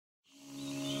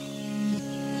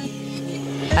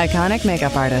Iconic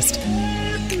makeup artist.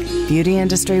 Beauty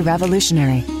industry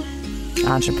revolutionary.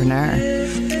 Entrepreneur.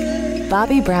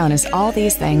 Bobbi Brown is all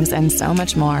these things and so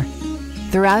much more.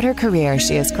 Throughout her career,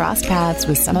 she has crossed paths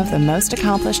with some of the most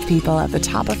accomplished people at the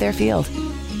top of their field.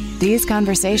 These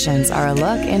conversations are a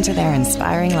look into their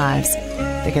inspiring lives,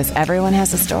 because everyone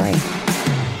has a story.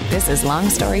 This is Long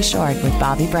Story Short with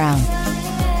Bobbi Brown.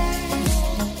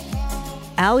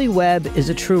 Alli Webb is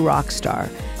a true rock star.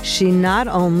 She not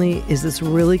only is this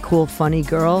really cool, funny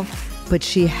girl, but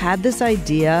she had this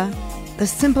idea, a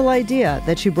simple idea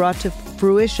that she brought to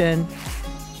fruition,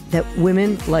 that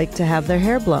women like to have their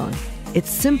hair blown. It's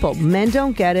simple. Men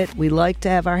don't get it. We like to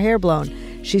have our hair blown.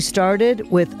 She started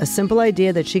with a simple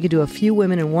idea that she could do a few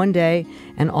women in one day,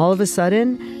 and all of a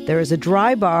sudden, there is a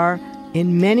dry bar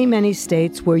in many, many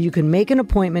states where you can make an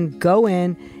appointment, go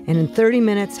in, and in 30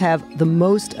 minutes have the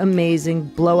most amazing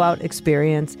blowout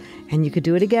experience, and you could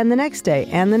do it again the next day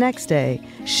and the next day.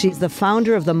 She's the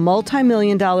founder of the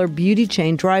multi-million-dollar beauty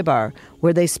chain Dry Bar,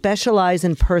 where they specialize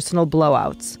in personal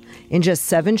blowouts. In just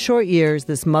 7 short years,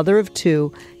 this mother of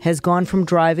 2 has gone from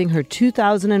driving her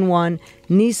 2001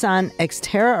 Nissan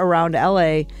Xterra around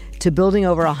LA to building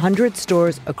over 100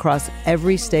 stores across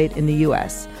every state in the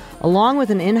U.S., along with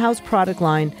an in-house product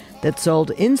line that sold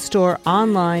in-store,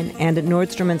 online, and at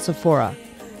Nordstrom and Sephora.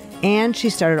 And she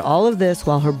started all of this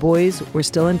while her boys were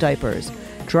still in diapers.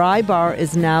 Dry Bar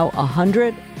is now a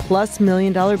 $100+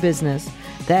 million business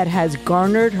that has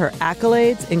garnered her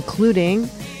accolades, including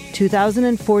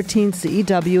 2014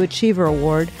 CEW Achiever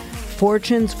Award,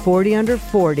 Fortune's 40 Under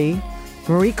 40,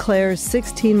 Marie Claire's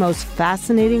 16 Most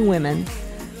Fascinating Women,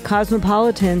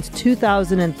 Cosmopolitan's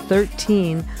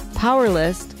 2013 Power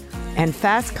List, and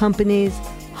Fast Company's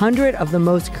 100 of the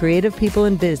Most Creative People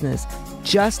in Business,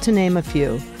 just to name a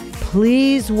few.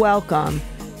 Please welcome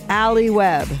Alli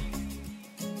Webb.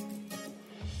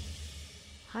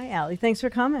 Hi, Alli. Thanks for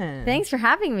coming. Thanks for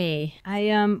having me.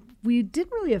 We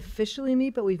didn't really officially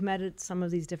meet, but we've met at some of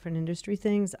these different industry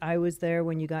things. I was there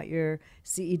when you got your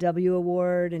CEW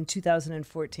award in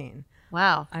 2014.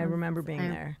 Wow. I remember being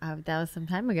there. That was some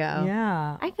time ago.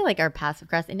 Yeah. I feel like our paths have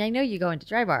crossed. And I know you go into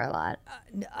Dry Bar a lot.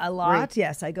 A lot, right.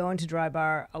 Yes. I go into Dry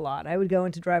Bar a lot. I would go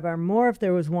into Dry Bar more if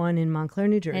there was one in Montclair,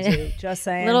 New Jersey. Just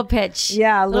saying. Little pitch.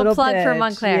 Yeah, little plug pitch. for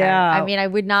Montclair. Yeah. I mean, I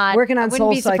wouldn't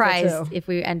be surprised if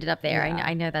we ended up there. Yeah.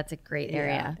 I know that's a great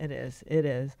area. Yeah, it is. It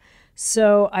is.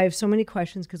 So I have so many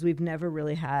questions because we've never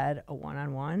really had a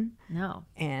one-on-one. No.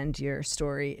 And your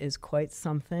story is quite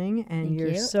something. And Thank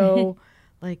you're you. so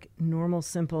like normal,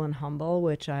 simple, and humble,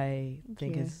 which I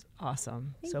think is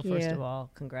awesome. Thank so you. First of all,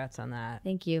 congrats on that.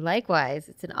 Thank you. Likewise.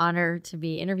 It's an honor to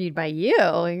be interviewed by you.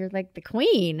 You're like the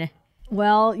queen.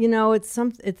 Well,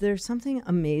 there's something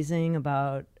amazing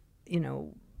about,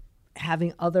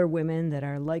 having other women that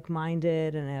are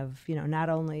like-minded and have, not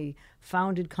only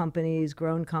founded companies,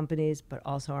 grown companies, but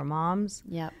also are moms.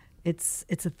 Yep. It's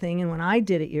a thing. And when I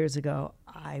did it years ago,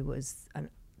 I was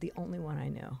the only one I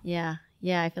knew. Yeah.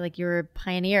 Yeah. I feel like you're a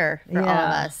pioneer for all of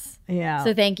us. Yeah.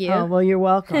 So thank you. Oh, well, you're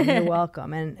welcome. You're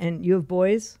welcome. And you have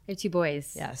boys? I have 2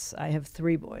 boys. Yes. I have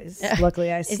 3 boys.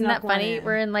 Luckily, I Isn't snuck that funny? one in.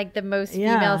 We're in like the most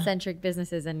female-centric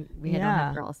businesses, and we don't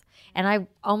have girls. And I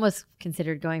almost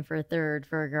considered going for a 3rd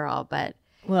for a girl, but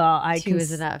 2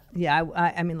 is enough. Yeah.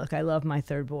 I mean, look, I love my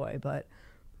 3rd boy, but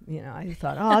I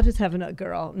thought, I'll just have a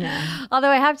girl. No. Although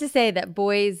I have to say that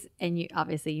boys, and you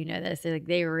obviously you know this,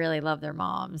 they really love their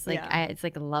moms. It's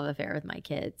like a love affair with my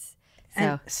kids.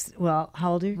 So,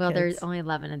 how old are your kids? They're only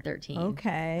 11 and 13.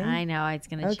 Okay. I know it's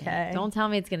going to change. Don't tell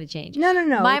me it's going to change. No.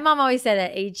 My mom always said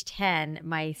at age 10,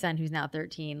 my son who's now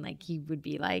 13, like he would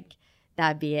be like,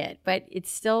 that'd be it. But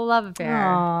it's still a love affair.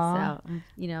 Aww.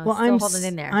 So, I'm holding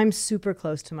in there. I'm super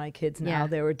close to my kids now. Yeah.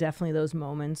 There were definitely those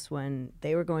moments when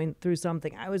they were going through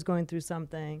something. I was going through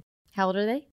something. How old are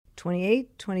they?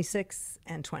 28, 26,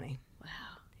 and 20. Wow.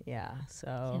 Yeah. So.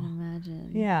 I can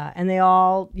imagine. Yeah. And they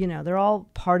all, they're all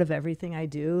part of everything I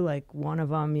do. Like one of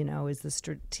them, is the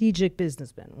strategic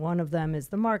businessman. One of them is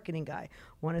the marketing guy.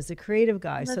 One is the creative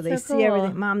guy. That's so they so see cool.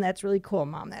 everything. Mom, that's really cool.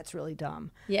 Mom, that's really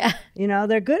dumb. Yeah.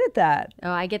 They're good at that.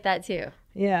 Oh, I get that too.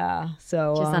 Yeah.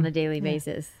 So. Just on a daily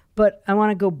basis. But I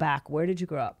want to go back. Where did you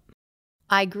grow up?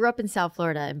 I grew up in South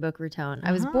Florida in Boca Raton.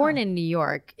 I was born in New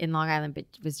York, in Long Island, but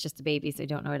was just a baby, so I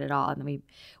don't know it at all. And then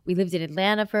we lived in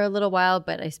Atlanta for a little while,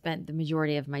 but I spent the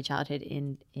majority of my childhood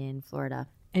in Florida.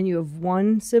 And you have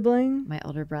one sibling? My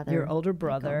older brother. Your older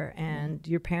brother. And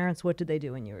your parents, what did they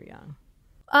do when you were young?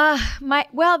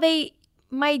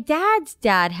 My dad's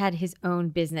dad had his own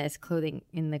business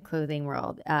in the clothing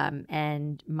world.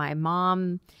 And my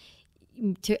mom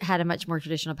had a much more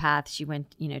traditional path. She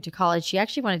went, to college. She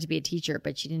actually wanted to be a teacher,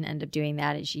 but she didn't end up doing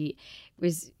that. And she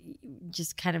was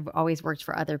just kind of always worked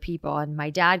for other people. And my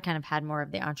dad kind of had more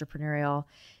of the entrepreneurial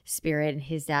spirit, and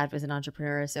his dad was an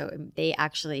entrepreneur. So they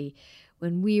actually,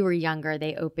 when we were younger,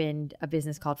 they opened a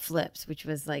business called Flips, which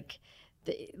was like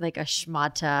a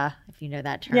schmata, if you know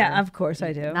that term. Yeah, of course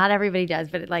I do. Not everybody does,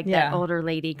 but that older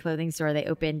lady clothing store they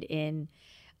opened in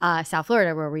South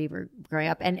Florida, where we were growing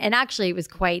up. And actually it was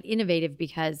quite innovative,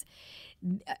 because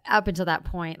up until that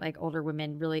point, like, older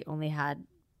women really only had,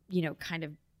 kind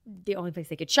of the only place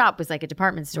they could shop was like a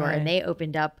department store. Right. And they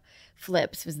opened up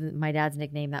Flips, was my dad's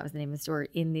nickname. That was the name of the store,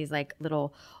 in these like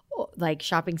little like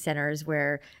shopping centers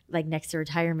where, like, next to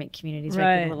retirement communities,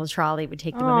 right? Like, the little trolley would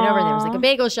take the women over. There was like a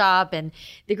bagel shop and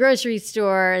the grocery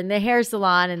store and the hair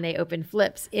salon, and they opened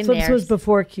Flips in there. Flips was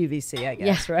before QVC, I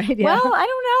guess, right? Yeah. Well, I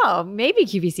don't know. Maybe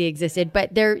QVC existed,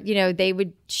 but they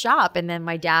would shop. And then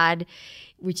my dad,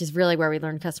 which is really where we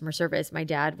learned customer service, my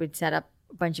dad would set up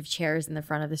a bunch of chairs in the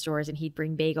front of the stores, and he'd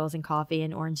bring bagels and coffee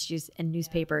and orange juice and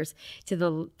newspapers to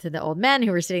the old men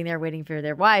who were sitting there waiting for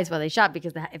their wives while they shopped,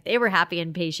 because if they were happy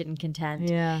and patient and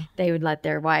content, they would let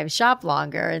their wives shop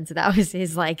longer. And so that was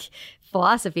his like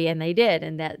philosophy, and they did,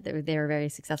 and that they were very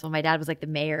successful. My dad was like the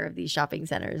mayor of these shopping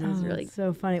centers. It was really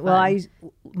so funny. fun.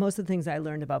 Well, most of the things I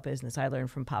learned about business, I learned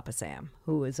from Papa Sam,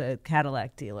 who was a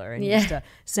Cadillac dealer, and he used to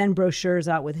send brochures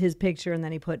out with his picture, and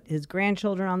then he put his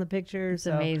grandchildren on the picture. It's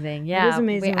amazing. Yeah, it is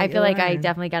amazing. I feel like I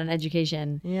definitely got an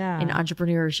education in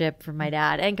entrepreneurship from my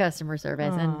dad, and customer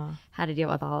service, and how to deal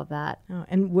with all of that.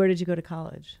 And where did you go to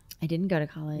college? I didn't go to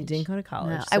college. You didn't go to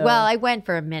college? No. I went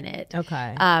for a minute.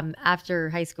 Okay. After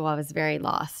high school, I was very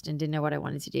lost and didn't know what I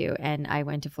wanted to do. And I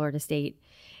went to Florida State,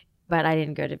 but I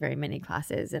didn't go to very many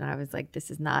classes. And I was like,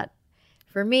 this is not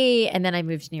for me. And then I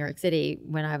moved to New York City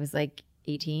when I was like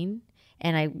 18.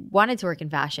 And I wanted to work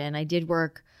in fashion. I did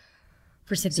work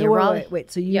for Cynthia Raleigh. Wait.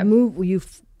 So you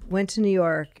went to New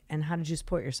York, and how did you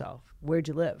support yourself? Where'd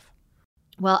you live?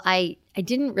 Well, I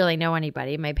didn't really know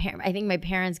anybody. I think my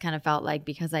parents kind of felt like,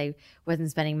 because I wasn't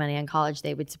spending money on college,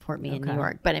 they would support me in New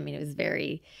York. But I mean, it was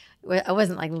I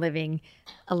wasn't like living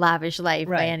a lavish life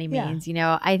by any means.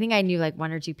 I think I knew like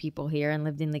one or two people here, and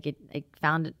lived in I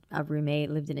found a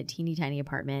roommate, lived in a teeny tiny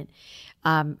apartment.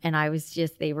 And I was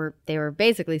they were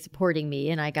basically supporting me,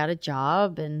 and I got a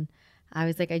job, and I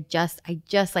was like, I just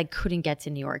like couldn't get to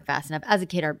New York fast enough. As a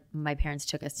kid, my parents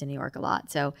took us to New York a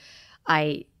lot. So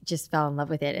I just fell in love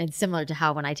with it. And similar to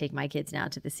how when I take my kids now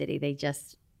to the city,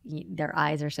 their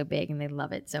eyes are so big and they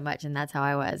love it so much. And that's how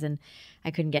I was. And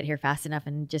I couldn't get here fast enough,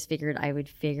 and just figured I would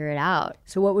figure it out.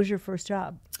 So what was your first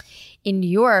job? In New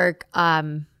York,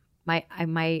 I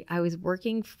was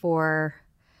working for,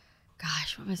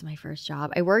 what was my first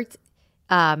job? I worked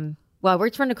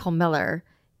for Nicole Miller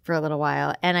for a little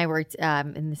while, and I worked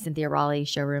in the Cynthia Raleigh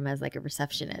showroom as like a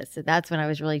receptionist. So that's when I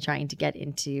was really trying to get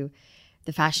into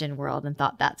the fashion world, and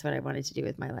thought that's what I wanted to do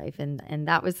with my life. And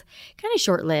that was kind of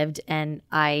short-lived. And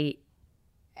my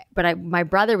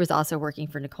brother was also working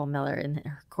for Nicole Miller in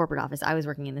her corporate office. I was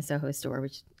working in the Soho store,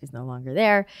 which is no longer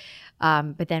there.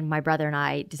 But then my brother and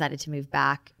I decided to move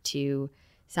back to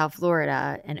South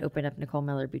Florida and open up Nicole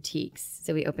Miller boutiques.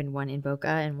 So we opened one in Boca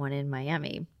and one in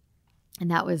Miami. And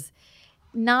that was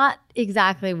not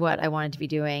exactly what I wanted to be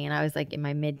doing. And I was like in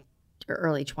my mid or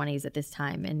early 20s at this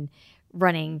time, and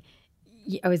running.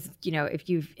 I was, if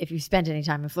you've spent any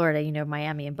time in Florida,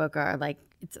 Miami and Boca are like,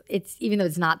 it's even though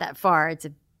it's not that far, it's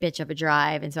a bitch of a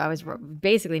drive. And so I was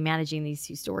basically managing these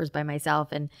two stores by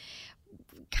myself, and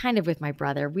kind of with my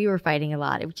brother. We were fighting a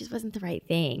lot. It just wasn't the right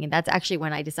thing. And that's actually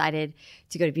when I decided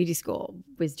to go to beauty school,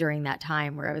 was during that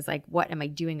time where I was like, what am I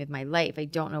doing with my life? I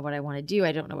don't know what I want to do.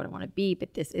 I don't know what I want to be,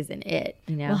 but this isn't it,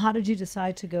 Well, how did you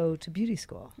decide to go to beauty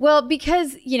school? Well,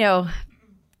 because,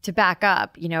 to back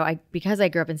up, because I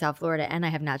grew up in South Florida and I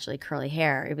have naturally curly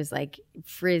hair, it was like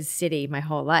frizz city my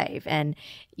whole life. And,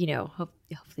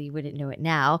 hopefully you wouldn't know it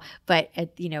now, but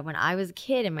when I was a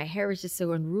kid and my hair was just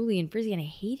so unruly and frizzy, and I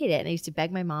hated it. And I used to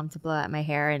beg my mom to blow out my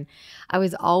hair. And I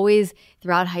was always,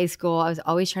 throughout high school, I was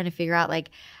always trying to figure out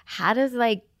like, how do the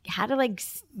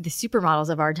supermodels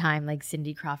of our time, like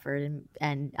Cindy Crawford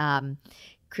and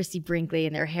Christy Brinkley,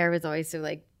 and their hair was always so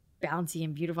like bouncy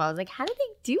and beautiful. I was like, how did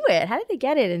they do it? How did they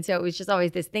get it? And so it was just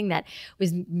always this thing that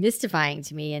was mystifying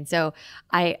to me. And so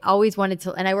I always wanted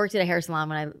to, and I worked at a hair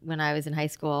salon when I was in high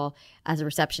school as a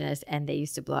receptionist, and they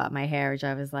used to blow out my hair, which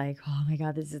I was like, oh my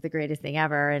God, this is the greatest thing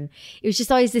ever. And it was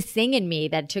just always this thing in me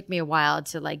that took me a while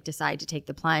to like decide to take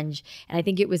the plunge. And I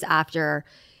think it was after,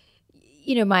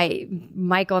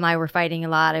 Michael and I were fighting a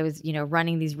lot. I was,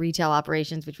 running these retail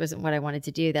operations, which wasn't what I wanted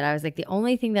to do. That I was like, the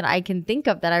only thing that I can think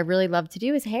of that I really love to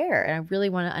do is hair. And I really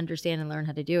want to understand and learn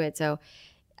how to do it. So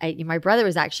my brother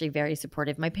was actually very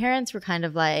supportive. My parents were kind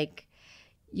of like,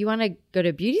 you want to go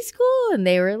to beauty school? And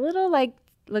they were a little like,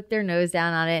 look their nose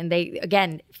down on it. And they,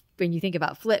 again, when you think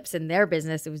about Flips and their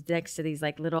business, it was next to these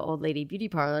like little old lady beauty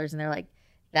parlors. And they're like,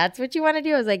 that's what you want to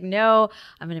do? I was like, no,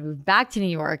 I'm going to move back to New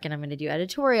York and I'm going to do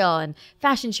editorial and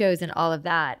fashion shows and all of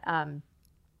that. And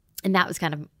that was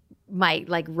kind of my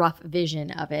like rough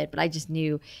vision of it. But I just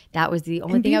knew that was the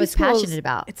only thing I was passionate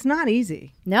about. It's not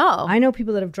easy. No. I know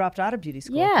people that have dropped out of beauty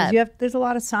school. Yeah. There's a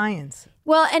lot of science.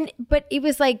 Well, but it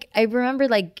was like, I remember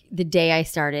like the day I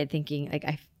started thinking like,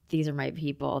 these are my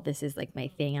people. This is like my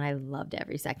thing. And I loved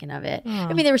every second of it.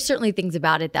 I mean, there were certainly things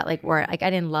about it that like were like, I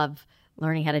didn't love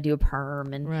learning how to do a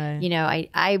perm and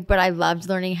but I loved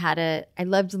learning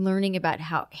about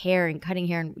how hair and cutting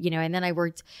hair and and then I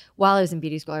worked while I was in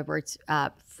beauty school. I worked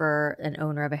for an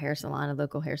owner of a hair salon, a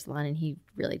local hair salon, and he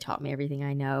really taught me everything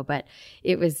I know. But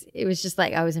it was just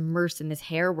like I was immersed in this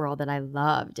hair world that I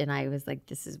loved, and I was like,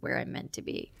 this is where I'm meant to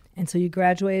be. And so you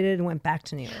graduated and went back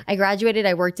to New York. I graduated.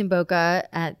 I worked in Boca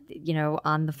at,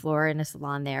 on the floor in a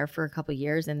salon there for a couple of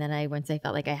years. And then once I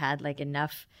felt like I had like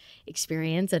enough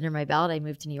experience under my belt, I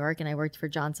moved to New York and I worked for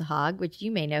John Sahag, which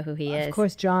you may know who he is. Of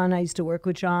course, John. I used to work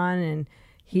with John and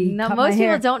he cut my most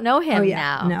hair. people don't know him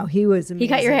now. No, he was amazing. He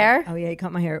cut your hair? Oh yeah, he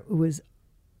cut my hair. It was,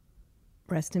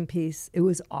 rest in peace. It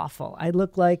was awful. I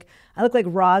look like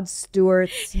Rod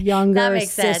Stewart's younger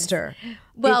sister. Sense.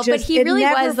 Well, but he really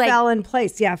was like, fell in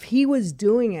place. Yeah, if he was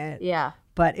doing it. Yeah.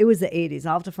 But it was the 80s.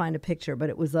 I'll have to find a picture. But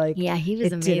it was like, yeah, he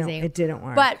was amazing. It didn't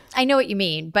work. But I know what you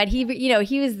mean. But he,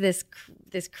 he was this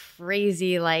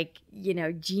crazy like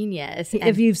genius.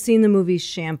 If you've seen the movie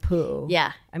Shampoo,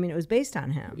 yeah, I mean it was based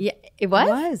on him. Yeah, it was.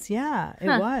 It was, yeah, it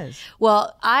was.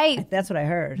 Well, that's what I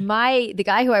heard. The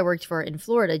guy who I worked for in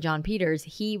Florida, John Peters,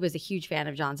 he was a huge fan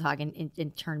of John Sahag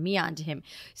and turned me on to him.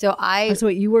 So so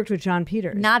wait, you worked with John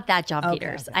Peters? Not that John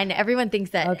Peters. Okay. I know everyone thinks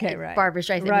that. Okay, right. Barbara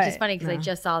Streisand, right. which is funny because I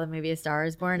just saw the movie A Star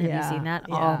Is Born. Have you seen that?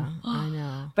 Yeah, I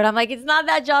know. But I'm like, it's not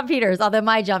that John Peters. Although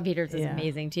my John Peters is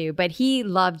amazing too. But he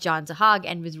loved John Sahag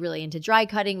and was really into dry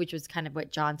cutting, which was kind of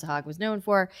what John Sahag was known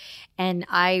for. And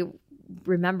I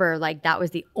remember like that was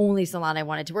the only salon I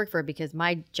wanted to work for because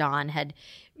my John had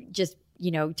just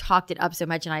talked it up so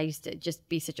much, and I used to just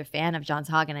be such a fan of John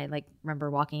Sahag, and I like remember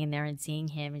walking in there and seeing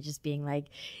him and just being like,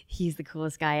 he's the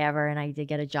coolest guy ever. And I did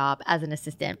get a job as an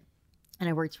assistant. And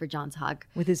I worked for John Sahag.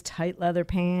 With his tight leather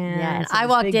pants. Yeah, and I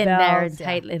walked in there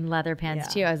in leather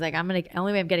pants too. I was like, the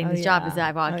only way I'm getting this job is that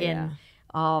I walk in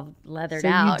all leathered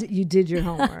out. You did your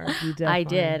homework. I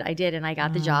did, and I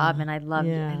got the job, and I loved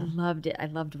it. I loved it. I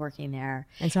loved working there.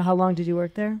 And so how long did you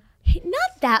work there?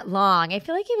 Not that long. I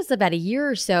feel like it was about a year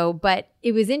or so, but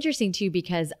it was interesting too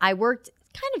because I worked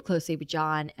kind of closely with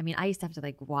John. I mean, I used to have to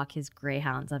like walk his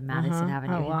greyhounds on Madison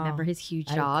Avenue. Oh, wow. Remember his huge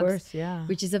dogs? Of course, yeah.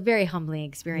 Which is a very humbling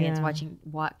experience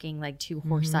walking like two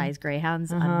horse-sized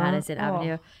greyhounds on Madison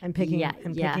Avenue. And picking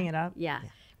it up. Yeah.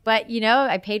 But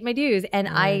I paid my dues, and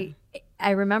I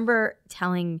remember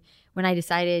telling when I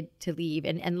decided to leave,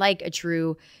 and like a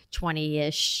true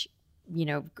 20-ish,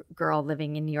 girl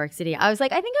living in New York City, I was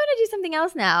like, I think I'm going to do something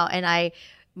else now. And I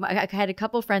had a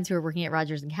couple of friends who were working at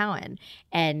Rogers & Cowan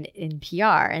and in PR,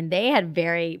 and they had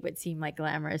what seemed like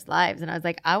glamorous lives. And I was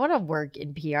like, I want to work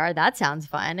in PR. That sounds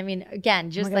fun. I mean, again,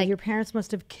 just like your parents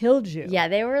must have killed you. Yeah,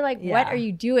 they were like, what are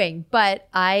you doing? But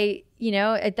I've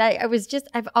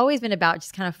always been about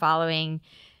just kind of following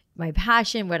my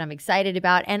passion, what I'm excited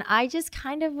about. And I just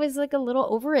kind of was like a little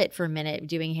over it for a minute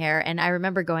doing hair. And I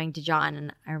remember going to John,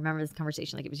 and I remember this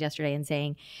conversation like it was yesterday, and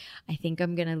saying, I think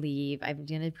I'm going to leave. I'm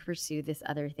going to pursue this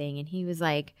other thing. And he was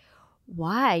like,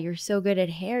 why? You're so good at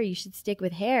hair. You should stick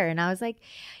with hair. And I was like,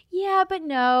 yeah, but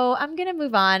no, I'm going to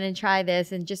move on and try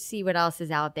this and just see what else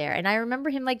is out there. And I remember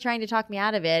him like trying to talk me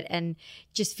out of it, and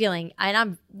just feeling,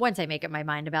 and once I make up my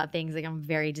mind about things, like I'm a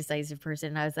very decisive person.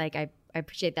 And I was like, I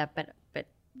appreciate that, but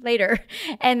later.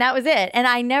 And that was it. And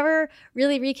I never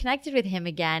really reconnected with him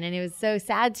again. And it was so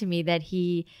sad to me that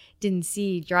he didn't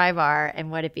see Drybar and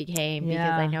what it became,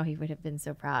 because I know he would have been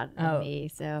so proud of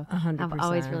me. So 100%. I'm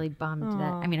always really bummed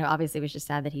that, I mean, obviously it was just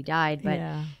sad that he died,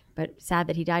 but sad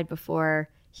that he died before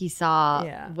he saw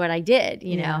what I did,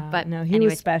 you know. But no, he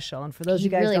was special. And for those of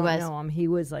you guys really who don't know him, he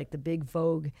was like the big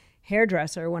Vogue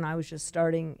hairdresser when I was just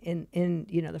starting in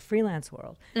the freelance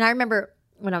world. And I remember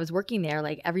when I was working there,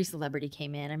 like every celebrity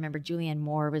came in. I remember Julianne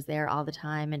Moore was there all the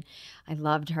time, and I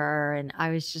loved her. And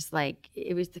I was just like,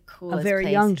 it was the coolest. A very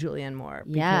place. young Julianne Moore.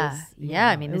 Yeah, yeah.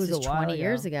 I mean, this is 20 ago.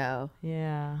 years ago.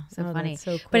 Yeah, so funny. That's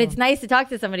so cool. But it's nice to talk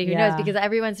to somebody who knows, because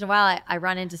every once in a while I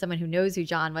run into someone who knows who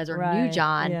John was or knew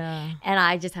John, and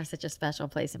I just have such a special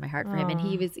place in my heart for him. And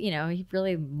he was, he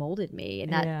really molded me,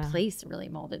 and that place really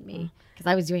molded me because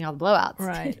I was doing all the blowouts.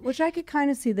 Right, which I could kind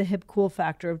of see the hip cool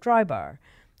factor of Dry Bar.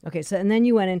 Okay, so and then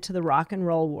you went into the rock and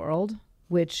roll world,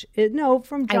 which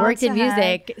from John I worked in Sahag,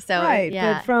 music, so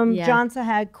but from John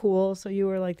Sahag, cool. So you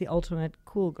were like the ultimate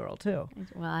cool girl too.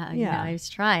 Well, I was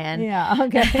trying. Yeah,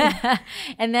 okay.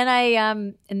 and then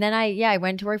I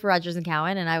went to work for Rogers and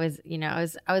Cowan, and I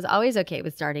was always okay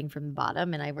with starting from the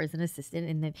bottom, and I was an assistant,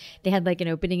 and they had like an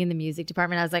opening in the music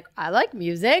department. I was like, I like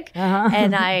music,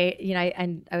 and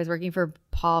I was working for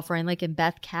Paul Freundlich and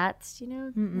Beth Katz,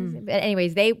 But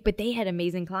anyways, they had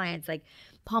amazing clients like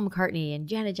Paul McCartney and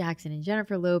Janet Jackson and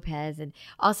Jennifer Lopez, and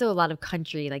also a lot of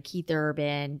country like Keith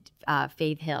Urban,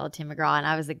 Faith Hill, Tim McGraw. And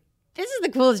I was like, this is the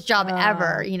coolest job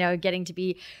ever, getting to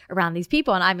be around these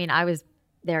people. And I mean, I was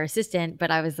their assistant,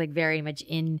 but I was like very much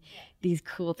in these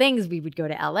cool things. We would go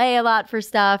to LA a lot for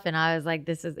stuff. And I was like,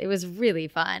 it was really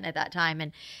fun at that time.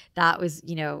 And that was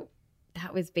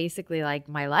basically like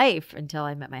my life until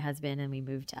I met my husband and we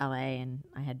moved to LA and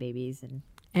I had babies and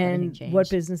everything changed. What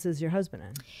business is your husband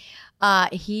in?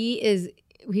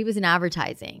 He was in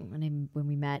advertising when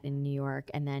we met in New York,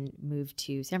 and then moved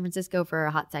to San Francisco for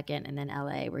a hot second, and then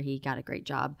LA, where he got a great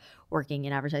job working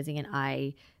in advertising, and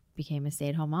I became a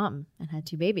stay-at-home mom and had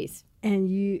 2 babies. And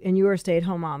you were a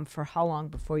stay-at-home mom for how long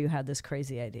before you had this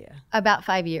crazy idea? About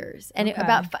 5 years, and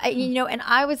and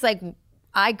I was like,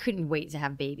 I couldn't wait to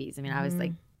have babies. I mean, I was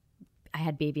like, I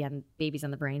had babies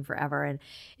on the brain forever, and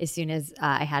as soon as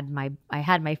I had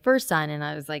my first son, and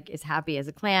I was like as happy as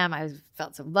a clam. I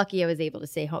felt so lucky I was able to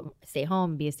stay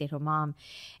home, be a stay-at-home mom,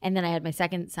 and then I had my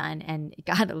second son, and it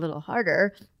got a little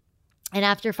harder. And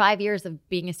after 5 years of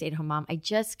being a stay-at-home mom, I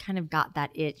just kind of got that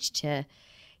itch to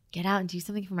get out and do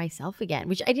something for myself again,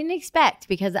 which I didn't expect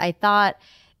because I thought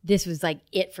this was like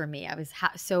it for me. I was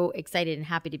so excited and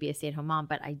happy to be a stay-at-home mom,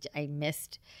 but I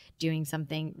missed doing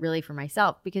something really for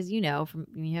myself because, from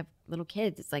when you have little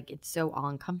kids, it's like it's so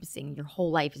all-encompassing. Your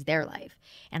whole life is their life.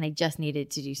 And I just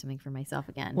needed to do something for myself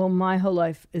again. Well, my whole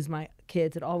life is my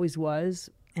kids. It always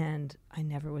was. And I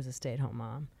never was a stay-at-home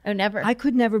mom. Oh, never? I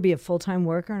could never be a full-time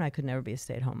worker, and I could never be a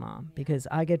stay-at-home mom because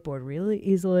I get bored really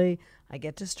easily. I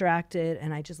get distracted,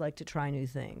 and I just like to try new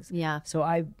things. Yeah. So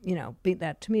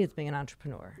that to me, it's being an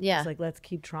entrepreneur. Yeah. It's like, let's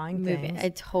keep trying things.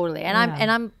 Totally. And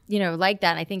I'm like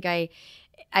that. And I think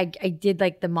I did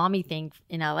like the mommy thing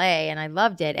in LA, and I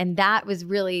loved it. And that was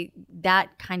really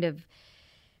that kind of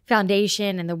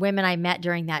foundation, and the women I met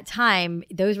during that time,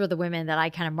 those were the women that I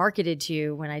kind of marketed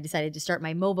to when I decided to start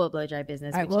my mobile blow dry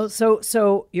business. All right, well,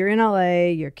 so you're in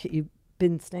LA, you've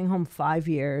been staying home 5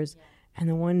 years, and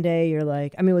then one day you're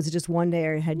like, I mean, was it just one day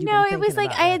or had you been thinking it was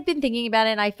like about I had been thinking about it,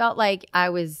 and I felt like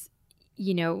I was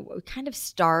kind of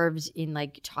starved in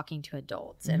like talking to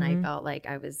adults. And I felt like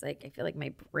I feel like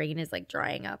my brain is like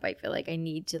drying up. I feel like I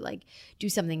need to like do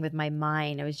something with my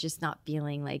mind. I was just not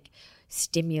feeling like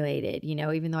stimulated,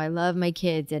 even though I love my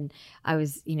kids and I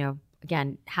was,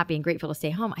 again, happy and grateful to stay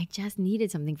home. I just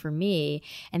needed something for me.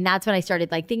 And that's when I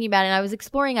started like thinking about it. And I was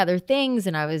exploring other things,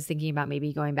 and I was thinking about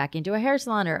maybe going back into a hair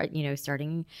salon or,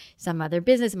 starting some other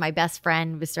business. And my best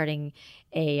friend was starting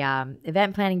a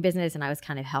event planning business, and I was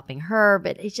kind of helping her,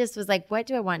 but it just was like, what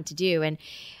do I want to do? And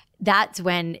that's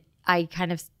when I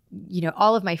kind of,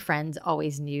 all of my friends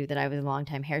always knew that I was a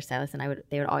longtime hairstylist, and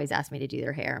they would always ask me to do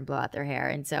their hair and blow out their hair.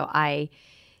 And so I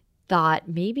thought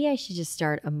maybe I should just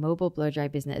start a mobile blow dry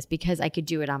business because I could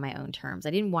do it on my own terms. I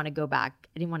didn't want to go back.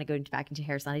 I didn't want to go back into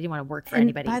hair salon. I didn't want to work for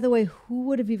anybody. By the way, who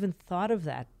would have even thought of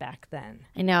that back then?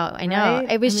 I know. Right?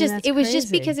 It was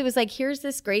just because it was like, here's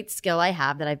this great skill I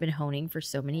have that I've been honing for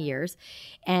so many years.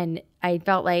 And I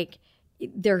felt like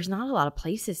there's not a lot of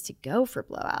places to go for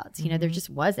blowouts. There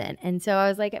just wasn't. And so I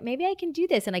was like, maybe I can do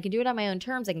this, and I can do it on my own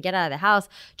terms. I can get out of the house,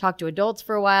 talk to adults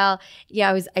for a while.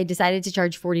 Yeah, I decided to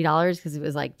charge $40 because it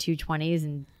was like 220s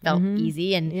and felt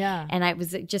easy. And it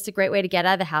was just a great way to get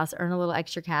out of the house, earn a little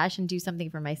extra cash, and do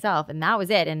something for myself. And that was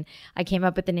it. And I came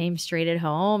up with the name Straight at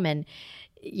Home. And,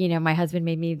 my husband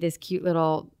made me this cute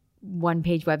little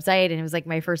one-page website. And it was like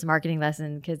my first marketing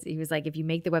lesson because he was like, if you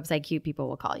make the website cute, people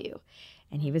will call you.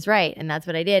 And he was right. And that's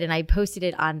what I did. And I posted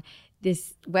it on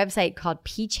this website called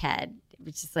Peachhead,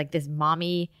 which is like this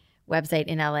mommy website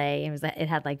in LA. It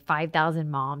had like 5,000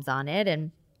 moms on it.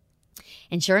 And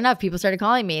And sure enough, people started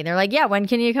calling me. They're like, yeah, when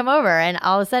can you come over? And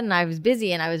all of a sudden I was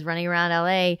busy and I was running around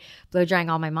LA blow drying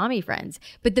all my mommy friends.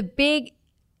 But the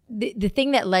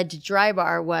thing that led to Dry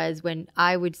Bar was when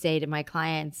I would say to my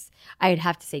clients, I would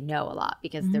have to say no a lot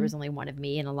because there was only one of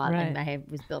me and and I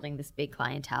was building this big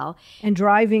clientele. And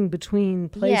driving between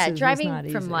places driving was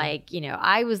not from easy. like,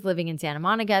 I was living in Santa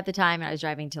Monica at the time and I was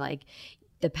driving to like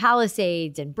the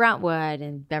Palisades and Brentwood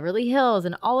and Beverly Hills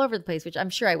and all over the place, which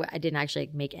I'm sure I didn't actually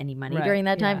make any money during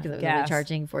that time because I was only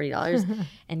charging $40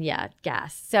 and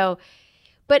gas. So,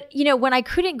 but when I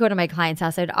couldn't go to my client's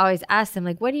house, I'd always ask them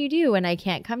like, what do you do when I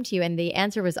can't come to you? And the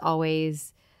answer was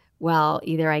always, well,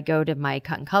 either I go to my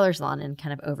cut and color salon and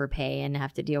kind of overpay and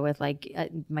have to deal with like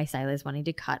my stylist wanting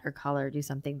to cut or color, do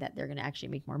something that they're going to actually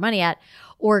make more money at,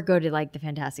 or go to like the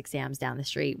Fantastic Sam's down the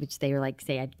street, which they were like,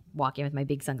 say I'd walk in with my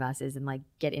big sunglasses and like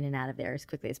get in and out of there as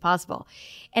quickly as possible.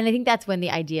 And I think that's when the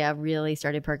idea really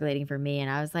started percolating for me. And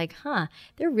I was like,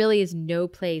 there really is no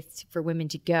place for women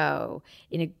to go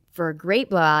for a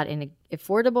great blowout in an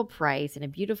affordable price in a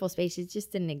beautiful space. It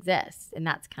just didn't exist. And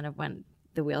that's kind of when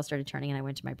the wheel started turning and I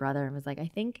went to my brother and was like,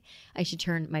 I think I should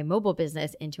turn my mobile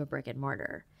business into a brick and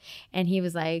mortar. And he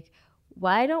was like,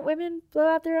 why don't women blow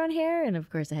out their own hair? And of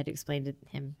course I had to explain to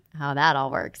him how that all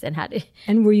works and how to.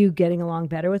 And were you getting along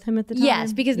better with him at the time?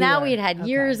 Yes, because now we had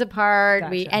years apart.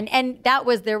 Gotcha. And that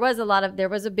was, there was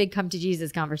a big come to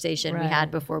Jesus conversation we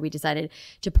had before we decided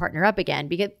to partner up again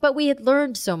but we had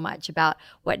learned so much about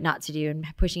what not to do and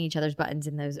pushing each other's buttons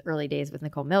in those early days with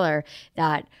Nicole Miller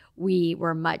that we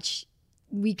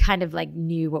kind of like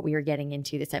knew what we were getting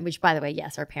into this time, which by the way,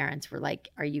 yes, our parents were like,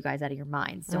 are you guys out of your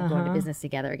minds? Don't go into business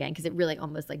together again. Cause it really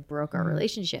almost like broke our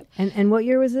relationship. And what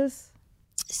year was this?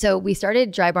 So we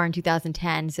started Dry Bar in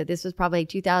 2010. So this was probably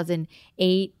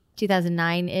 2008,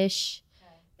 2009-ish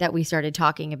that we started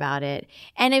talking about it.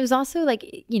 And it was also like,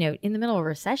 in the middle of a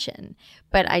recession,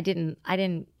 but I didn't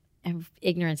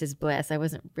ignorance is bliss. I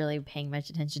wasn't really paying much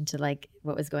attention to like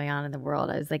what was going on in the world.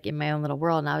 I was like in my own little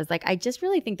world and I was like, I just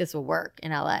really think this will work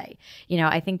in LA.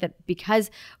 I think that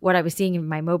because what I was seeing in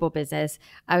my mobile business,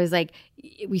 I was like,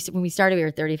 when we started, we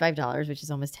were $35, which is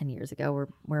almost 10 years ago.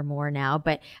 We're more now,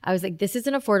 but I was like, this is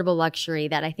an affordable luxury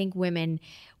that I think women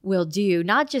will do,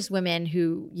 not just women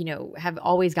who, have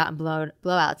always gotten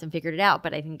blowouts and figured it out,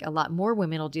 but I think a lot more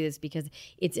women will do this because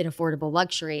it's an affordable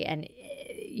luxury and,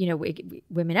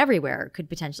 women everywhere could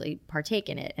potentially partake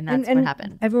in it. And that's what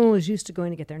happened. Everyone was used to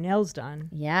going to get their nails done.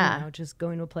 Yeah. Just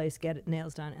going to a place, get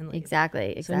nails done and leave.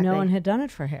 Exactly. So no one had done it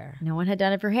for hair. No one had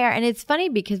done it for hair. And it's funny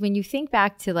because when you think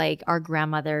back to like our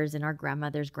grandmothers and our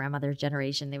grandmother's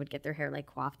generation, they would get their hair like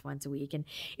coiffed once a week. And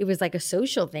it was like a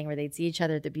social thing where they'd see each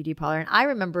other at the beauty parlor. And I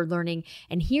remember learning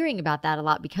and hearing about that a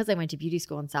lot because I went to beauty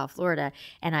school in South Florida.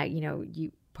 And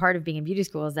part of being in beauty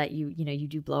school is that you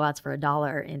do blowouts for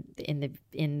 $1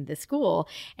 in the school,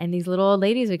 and these little old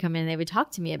ladies would come in and they would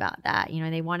talk to me about that,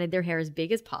 and they wanted their hair as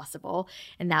big as possible,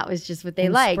 and that was just what they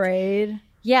liked. Sprayed.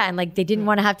 Yeah, and like they didn't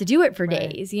want to have to do it for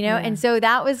days, Yeah. And so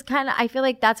that was kind of, I feel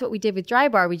like that's what we did with Dry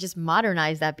Bar. We just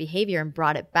modernized that behavior and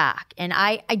brought it back. And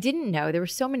I didn't know, there were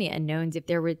so many unknowns, if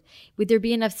there would there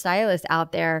be enough stylists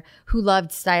out there who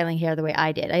loved styling hair the way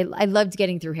I did. I loved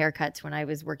getting through haircuts when I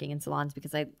was working in salons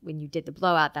because when you did the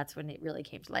blowout, that's when it really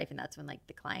came to life. And that's when like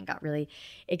the client got really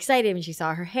excited when she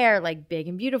saw her hair like big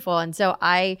and beautiful. And so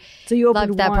you opened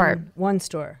loved that part. One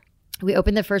store. We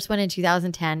opened the first one in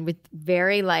 2010 with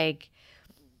very like,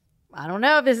 I don't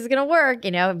know if this is going to work,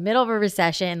 middle of a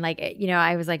recession. Like,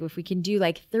 I was like, if we can do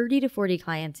like 30 to 40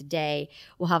 clients a day,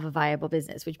 we'll have a viable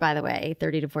business, which by the way,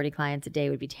 30 to 40 clients a day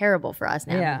would be terrible for us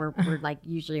now. Yeah. We're like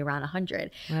usually around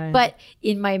 100. Right. But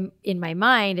in my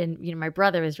mind, and, my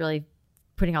brother was really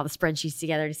putting all the spreadsheets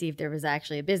together to see if there was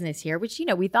actually a business here, which,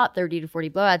 we thought 30 to 40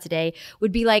 blowouts a day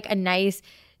would be like a nice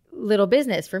little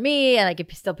business for me, and I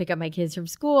could still pick up my kids from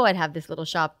school. I'd have this little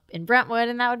shop in Brentwood,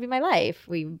 and that would be my life.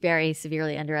 We very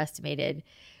severely underestimated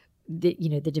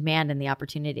the demand and the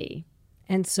opportunity.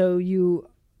 And so you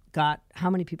got how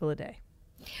many people a day?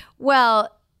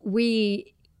 Well,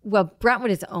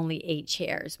 Brentwood is only 8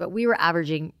 chairs, but we were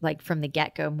averaging like from the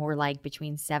get-go more like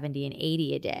between 70 and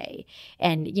 80 a day.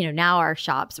 And, now our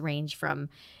shops range from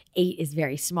 8 is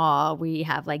very small. We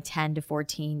have like 10 to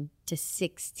 14 to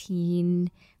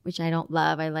 16, which I don't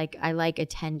love. I like a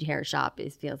 10 chair shop.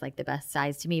 It feels like the best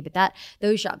size to me, but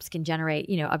those shops can generate,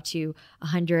 up to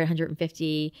 100,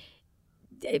 150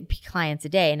 clients a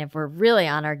day. And if we're really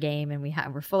on our game and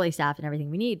we're fully staffed and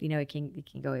everything we need, it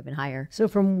can go even higher. So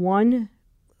from one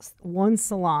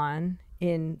salon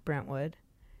in Brentwood,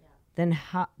 then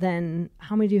how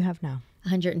many do you have now?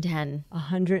 110.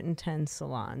 110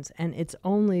 salons. And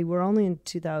we're only in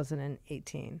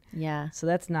 2018. Yeah. So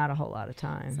that's not a whole lot of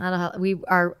time. It's not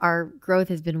our growth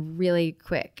has been really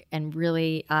quick and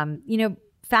really,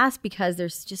 fast because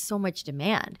there's just so much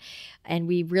demand. And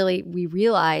we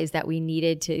realized that we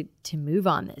needed to move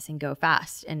on this and go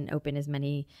fast and open as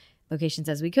many locations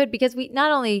as we could, because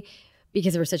not only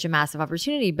because there was such a massive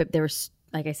opportunity, but there was,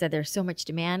 like I said, there's so much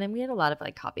demand, and we had a lot of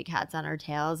like copycats on our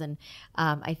tails. And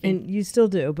I think, and you still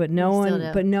do, but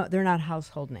they're not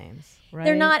household names, right?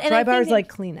 They're not. Dry bar is like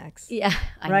Kleenex. Yeah,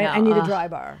 right. I need a dry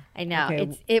bar. I know.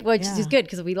 Okay. Which is good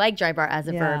because we like dry bar as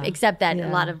a verb, except that a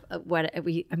lot of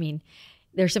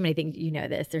there's so many things,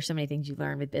 there's so many things you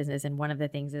learn with business. And one of the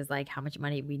things is like how much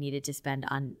money we needed to spend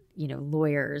on,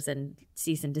 lawyers and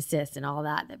cease and desist and all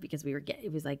that because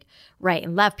it was like right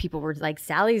and left. People were like,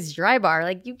 Sally's Dry Bar.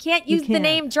 Like you can't use the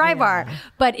name Dry Bar,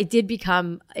 but it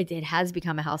has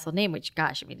become a household name, which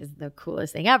is the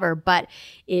coolest thing ever. But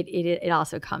it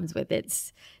also comes with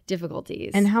its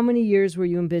difficulties. And how many years were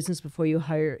you in business before you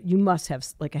must have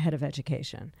like a head of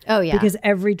education? Oh yeah. Because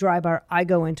every dry bar I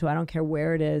go into, I don't care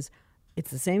where it is, it's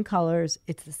the same colors,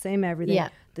 it's the same everything,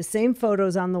 the same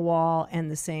photos on the wall, and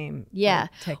the same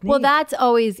technique. Well, that's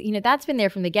always, that's been there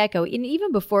from the get-go. And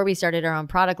even before we started our own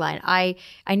product line, I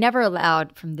never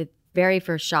allowed, from the very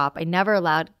first shop, I never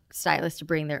allowed stylists to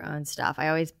bring their own stuff. I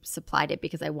always supplied it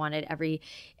because I wanted every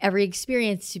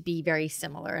experience to be very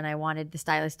similar, and I wanted the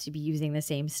stylists to be using the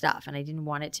same stuff. And I didn't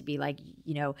want it to be like,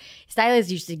 stylists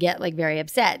used to get like very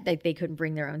upset that they couldn't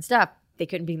bring their own stuff. They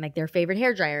couldn't bring like their favorite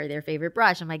hairdryer, their favorite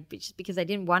brush. I'm like, just because I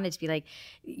didn't want it to be like,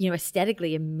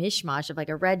 aesthetically a mishmash of like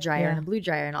a red dryer and a blue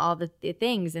dryer and all the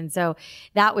things. And so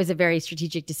that was a very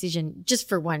strategic decision just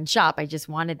for one shop. I just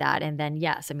wanted that. And then,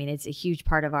 it's a huge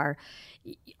part of our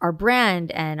brand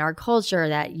and our culture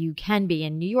that you can be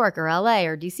in New York or LA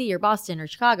or DC or Boston or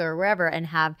Chicago or wherever and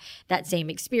have that same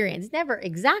experience. Never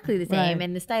exactly the same. Right.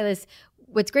 And the stylists,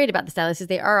 what's great about the stylists is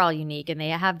they are all unique and they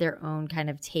have their own kind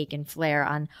of take and flair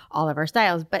on all of our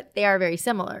styles, but they are very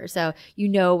similar. So you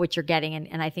know what you're getting.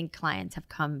 And I think clients have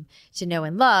come to know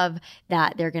and love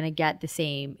that they're going to get the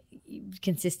same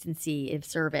consistency of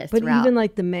service. But throughout. Even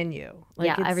like the menu.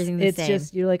 Everything's the same. It's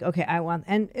just, you're like, okay,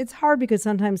 and it's hard because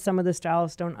sometimes some of the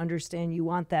stylists don't understand you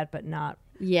want that, but not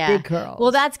big curls. Well,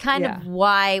 that's kind of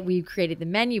why we created the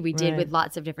menu we did with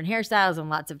lots of different hairstyles and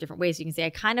lots of different ways. You can say,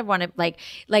 I kind of want to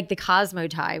like the Cosmo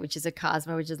tie, which is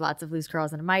lots of loose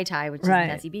curls, and a Mai Tai, which is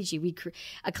messy beachy.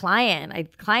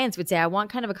 Clients would say, I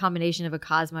want kind of a combination of a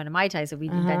Cosmo and a Mai Tai. So we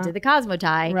invented the Cosmo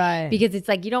tie because it's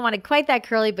like, you don't want it quite that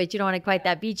curly, but you don't want it quite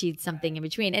that beachy. It's something in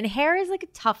between. And hair is like a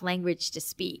tough language to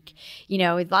speak.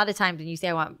 A lot of times when you say,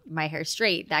 I want my hair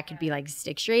straight, that could be like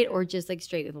stick straight or just like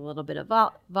straight with a little bit of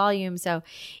volume. So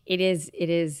it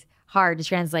is hard to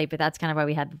translate, but that's kind of why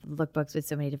we had lookbooks with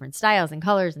so many different styles and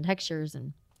colors and textures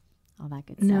and all that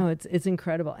good stuff. No, it's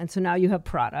incredible. And so now you have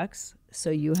products. So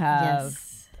you have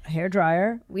a hair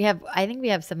dryer. I think we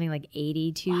have something like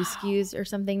 82 SKUs or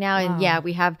something now. And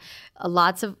we have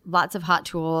lots of hot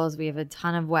tools. We have a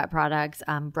ton of wet products,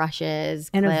 brushes,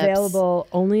 and clips. Available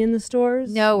only in the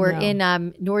stores? No, we're in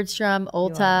Nordstrom,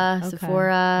 Ulta,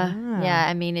 Sephora.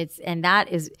 Yeah,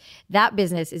 that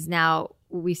business is now,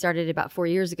 we started about 4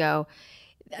 years ago.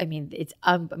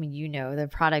 The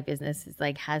product business is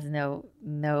like has no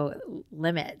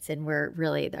limits, and we're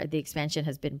really, the expansion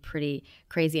has been pretty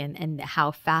crazy and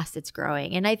how fast it's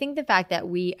growing. And I think the fact that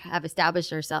we have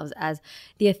established ourselves as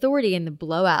the authority in the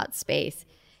blowout space,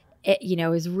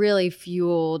 is really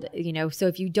fueled, so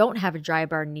if you don't have a dry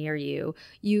bar near you,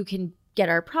 you can get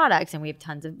our products, and we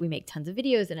make tons of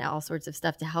videos and all sorts of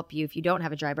stuff to help you if you don't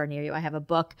have a dry bar near you. I have a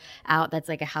book out that's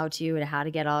like a how-to and how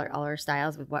to get all our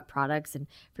styles with what products and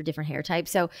for different hair types.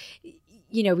 So,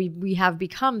 we have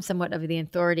become somewhat of the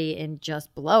authority in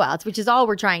just blowouts, which is all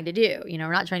we're trying to do. We're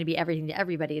not trying to be everything to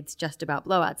everybody. It's just about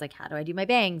blowouts. Like, how do I do my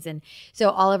bangs? And so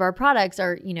all of our products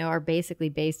are basically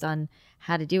based on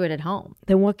how to do it at home.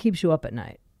 Then what keeps you up at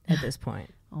night at this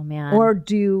point? Oh, man. Or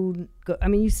do you go,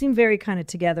 you seem very kind of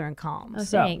together and calm. Oh,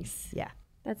 thanks. Yeah.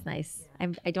 That's nice.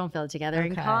 I don't feel together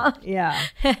and calm. Yeah.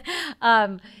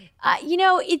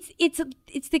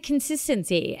 It's the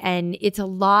consistency, and it's a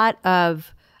lot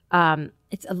of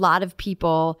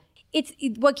people. It's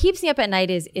what keeps me up at night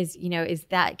is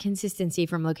that consistency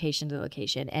from location to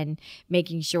location, and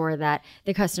making sure that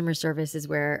the customer service is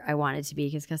where I want it to be,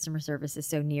 because customer service is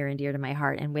so near and dear to my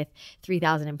heart. And with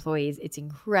 3,000 employees, it's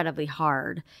incredibly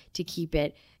hard to keep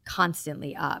it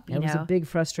constantly up. It was a big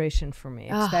frustration for me,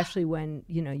 especially when,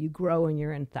 you grow and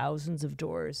you're in thousands of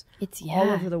doors all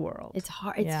over the world. It's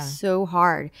hard. It's so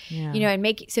hard, and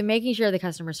making sure the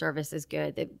customer service is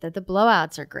good, that the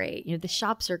blowouts are great, the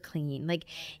shops are clean. Like,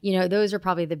 those are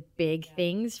probably the big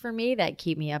things for me that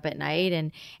keep me up at night.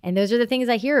 And those are the things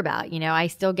I hear about. I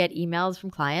still get emails from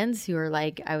clients who are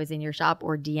like, I was in your shop,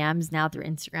 or DMs now through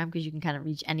Instagram, because you can kind of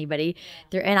reach anybody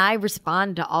there. And I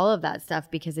respond to all of that stuff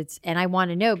because and I want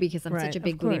to know, because I'm such a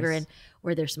big believer in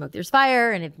where there's smoke, there's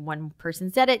fire. And if one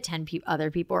person said it, 10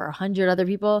 other people or 100 other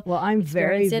people. Well, I'm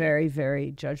very, very,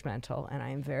 very judgmental, and I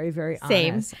am very, very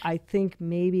honest. I think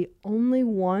maybe only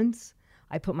once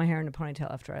I put my hair in a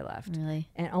ponytail after I left. Really?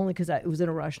 And only because it was in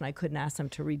a rush and I couldn't ask them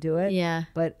to redo it. Yeah.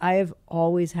 But I have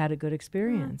always had a good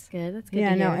experience. Oh, that's good. Yeah,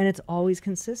 to hear. no, and it's always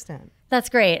consistent. That's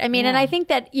great. I mean, and I think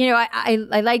that,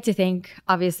 I like to think,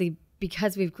 obviously,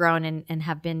 because we've grown and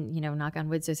have been, knock on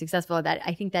wood, so successful, that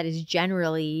I think that is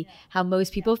generally how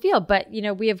most people feel. But,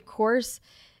 we of course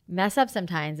mess up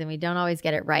sometimes and we don't always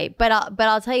get it right. But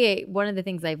I'll tell you, one of the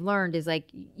things I've learned is, like,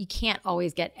 you can't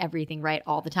always get everything right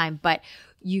all the time, but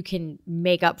you can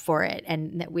make up for it.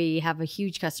 And that we have a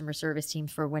huge customer service team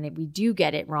for when we do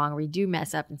get it wrong, or we do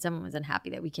mess up and someone was unhappy,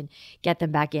 that we can get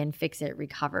them back in, fix it,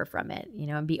 recover from it,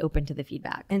 and be open to the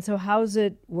feedback. And so how's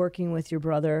it working with your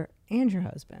brother and your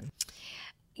husband?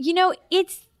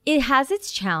 It has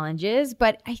its challenges,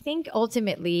 but I think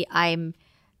ultimately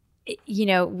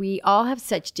we all have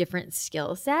such different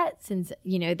skill sets, and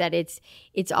that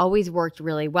it's always worked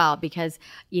really well, because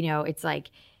it's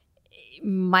like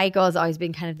Michael has always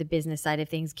been kind of the business side of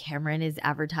things. Cameron is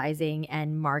advertising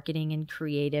and marketing and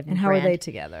creative. And how brand. Are they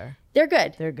together? They're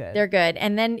good. They're good. They're good.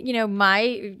 And then,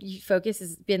 my focus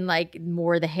has been like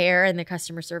more the hair and the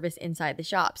customer service inside the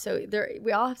shop. So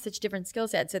we all have such different skill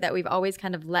sets, so that we've always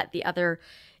kind of let the other,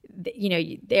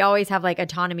 they always have like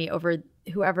autonomy over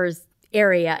whoever's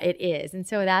area it is. And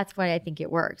so that's why I think it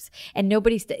works. And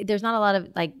there's not a lot of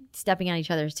like stepping on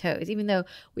each other's toes, even though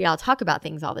we all talk about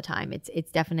things all the time.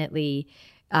 It's definitely,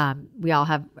 we all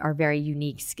have our very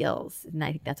unique skills. And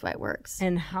I think that's why it works.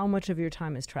 And how much of your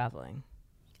time is traveling?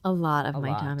 A lot of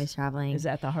my time is traveling. Is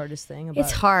that the hardest thing about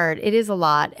It's hard. It is a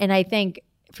lot. And I think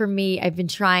for me, I've been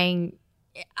trying,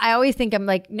 I always think I'm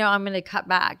like, no, I'm going to cut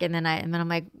back. And then I'm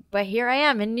like, but here I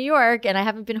am in New York and I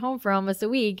haven't been home for almost a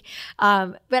week.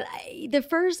 But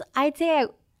I'd say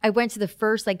I went to the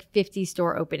first like 50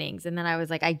 store openings, and then I was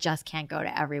like, I just can't go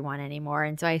to everyone anymore.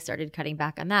 And so I started cutting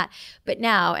back on that. But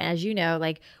now, and as you know,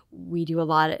 like we do a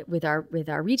lot with our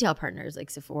retail partners like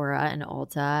Sephora and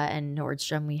Ulta and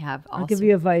Nordstrom. We have also, I'll give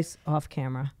you advice off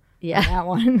camera. Yeah, that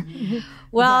one.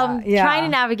 Well, I'm trying to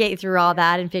navigate through all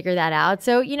that and figure that out.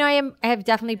 So, I have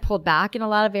definitely pulled back in a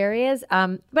lot of areas,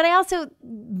 but I also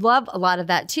love a lot of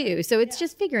that too. So it's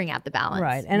just figuring out the balance.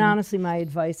 Right. And honestly, my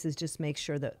advice is just make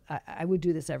sure that I would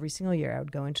do this every single year. I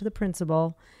would go into the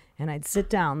principal and I'd sit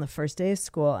down the first day of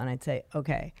school and I'd say,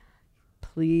 okay,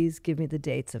 please give me the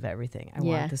dates of everything. I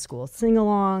want the school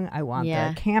sing-along. I want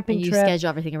the camping and trip. You schedule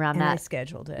everything around that. And I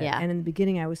scheduled it. Yeah. And in the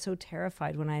beginning, I was so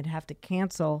terrified when I'd have to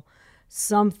cancel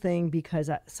something because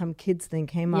some kids thing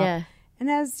came up. Yeah.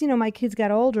 And as, my kids got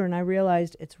older and I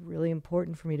realized it's really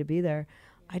important for me to be there,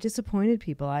 I disappointed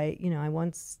people. I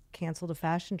once canceled a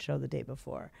fashion show the day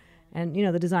before. And,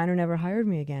 the designer never hired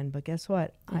me again. But guess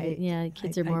what?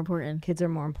 Kids are more important. Kids are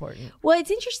more important. Well, it's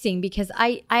interesting because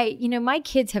my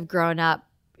kids have grown up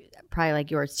probably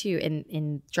like yours too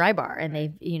in Dry Bar, and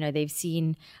they've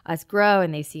seen us grow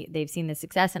and they've seen the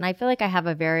success. And I feel like I have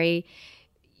a very,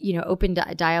 open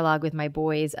dialogue with my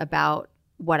boys about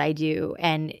what I do.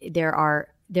 And there are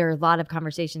a lot of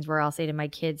conversations where I'll say to my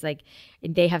kids, like,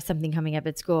 they have something coming up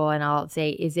at school, and I'll say,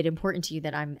 is it important to you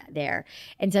that I'm there?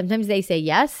 And sometimes they say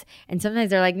yes. And sometimes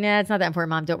they're like, nah, it's not that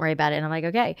important, Mom, don't worry about it. And I'm like,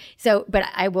 okay. So, but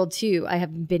I will too.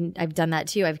 I've done that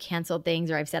too. I've canceled things,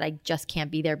 or I've said I just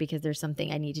can't be there because there's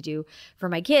something I need to do for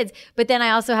my kids. But then I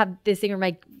also have this thing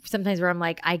where sometimes I'm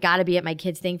like, I gotta be at my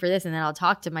kid's thing for this. And then I'll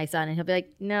talk to my son and he'll be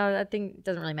like, no, that thing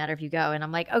doesn't really matter if you go. And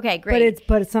I'm like, okay, great.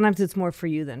 But sometimes it's more for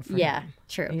you than for him.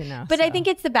 True. But I think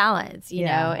it's the balance, you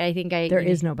know. I think there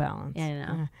is no balance. Yeah, I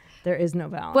know. There is no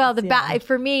balance. Well,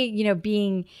 for me,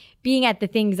 being at the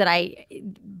things that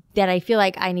I feel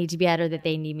like I need to be at or that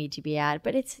they need me to be at.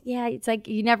 But it's like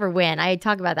you never win. I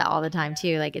talk about that all the time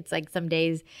too. Like it's like some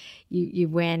days you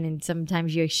win and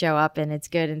sometimes you show up and it's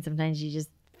good, and sometimes you just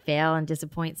fail and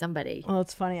disappoint somebody. Well,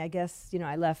 it's funny. I guess,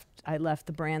 I left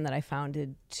the brand that I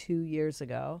founded 2 years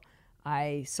ago.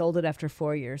 I sold it after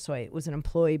 4 years, so I was an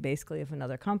employee basically of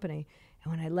another company.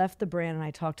 And when I left the brand and I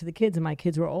talked to the kids, and my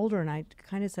kids were older, and I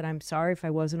kind of said, I'm sorry if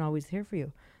I wasn't always here for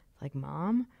you. Like,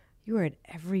 Mom, You were at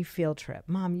every field trip.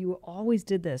 Mom, you always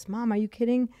did this. Mom, are you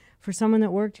kidding? For someone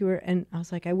that worked, you were. And I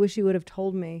was like, I wish you would have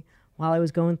told me while I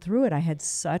was going through it. I had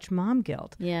such mom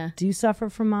guilt. Yeah. Do you suffer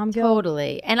from mom guilt?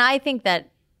 Totally. And I think that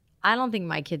I don't think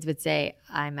my kids would say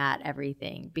I'm at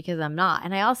everything, because I'm not.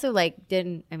 And I also if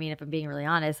I'm being really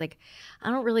honest, like I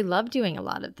don't really love doing a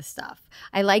lot of the stuff.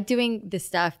 I like doing the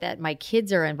stuff that my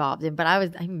kids are involved in, but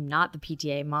I'm not the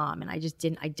PTA mom, and I just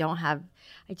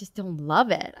don't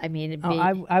love it. I mean,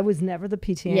 I was never the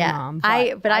PTA mom.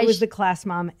 But I was the class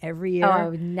mom every year. Oh, I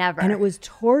would never. And it was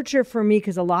torture for me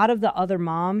because a lot of the other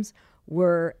moms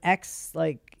were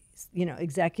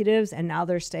executives, and now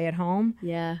they're stay at home.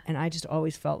 Yeah. And I just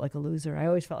always felt like a loser. I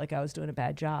always felt like I was doing a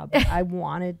bad job. But I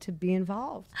wanted to be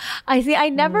involved. I see. I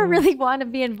never really want to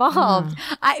be involved.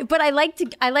 But I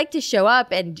like to show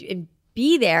up and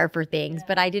be there for things,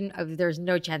 but there's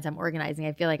no chance I'm organizing.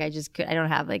 I feel like I just could. I don't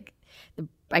have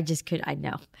I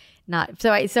know not.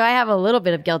 So I have a little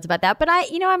bit of guilt about that, but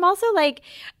I'm also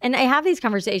and I have these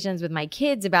conversations with my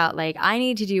kids about I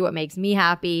need to do what makes me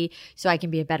happy so I can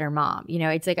be a better mom.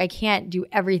 It's I can't do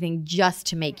everything just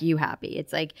to make you happy.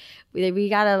 It's we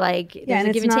gotta there's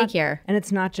a give and take here. And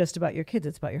it's not just about your kids,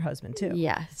 it's about your husband too.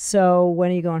 Yeah. So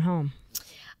when are you going home?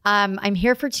 I'm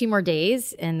here for 2 more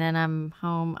days, and then I'm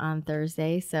home on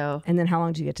Thursday. So. And then how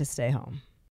long do you get to stay home?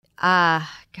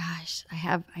 Gosh,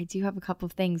 I do have a couple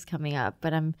of things coming up,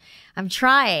 but I'm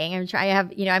trying.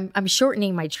 I'm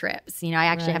shortening my trips. I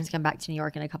actually have to come back to New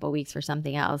York in a couple of weeks for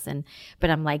something else, but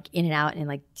I'm in and out in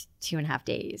 2.5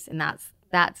 days, and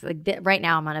that's right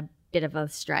now I'm on a bit of a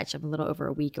stretch. I'm a little over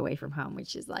a week away from home,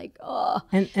 which is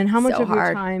and how much so of hard.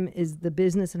 Your time is the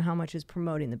business, and how much is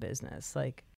promoting the business?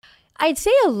 I'd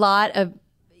say a lot of.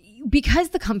 Because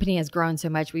the company has grown so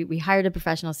much, we hired a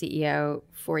professional CEO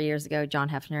 4 years ago, John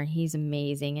Hefner. He's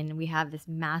amazing. And we have this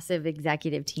massive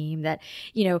executive team that,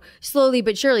 slowly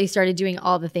but surely started doing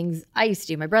all the things I used to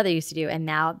do, my brother used to do. And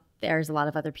now there's a lot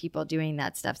of other people doing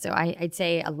that stuff. So I'd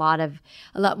say a lot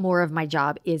more of my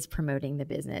job is promoting the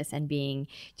business and doing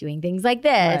things like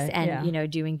this,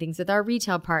 and doing things with our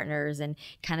retail partners, and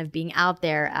kind of being out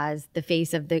there as the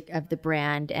face of the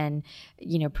brand, and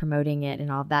promoting it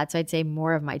and all of that. So I'd say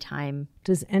more of my time.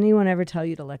 Does anyone ever tell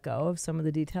you to let go of some of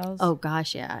the details? Oh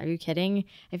gosh, yeah. Are you kidding?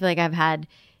 I feel like I've had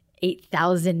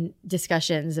 8,000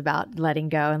 discussions about letting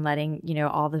go and letting,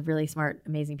 all the really smart,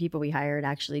 amazing people we hired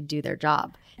actually do their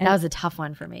job. And that was a tough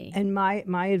one for me. And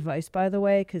my advice, by the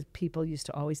way, because people used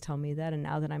to always tell me that, and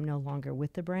now that I'm no longer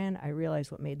with the brand, I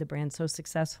realized what made the brand so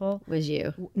successful. Was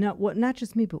you. No, not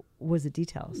just me, but was the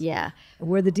details. Yeah.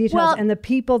 Were the details, and the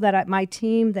people my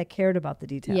team that cared about the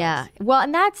details. Yeah. Well,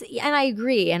 and I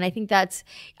agree. And I think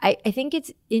I think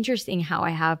it's interesting how I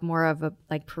have more of a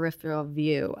peripheral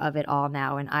view of it all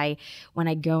now. And when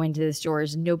I go into the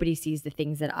stores, nobody sees the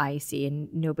things that I see,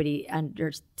 and nobody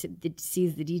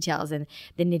sees the details and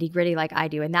the nitty gritty like I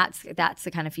do. And that's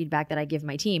the kind of feedback that I give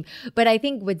my team. But I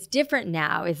think what's different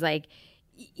now is 2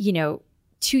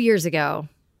 years ago,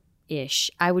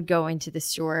 I would go into the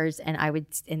stores and I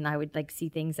would see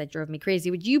things that drove me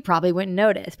crazy, which you probably wouldn't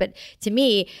notice, but to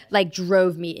me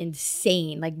drove me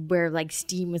insane, where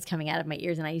steam was coming out of my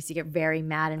ears, and I used to get very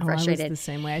mad and frustrated. I was the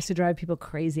same way. I used to drive people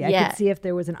crazy. I could see if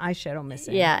there was an eyeshadow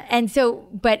missing. Yeah. And so,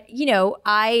 but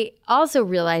I also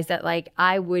realized that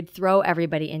I would throw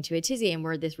everybody into a tizzy, and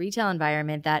we're this retail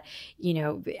environment that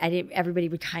everybody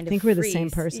would kind of I think we're the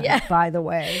same person, by the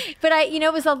way. But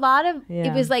it was a lot of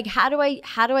it was how do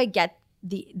I get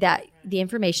the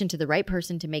information to the right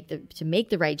person to make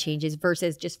the right changes,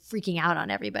 versus just freaking out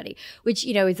on everybody, which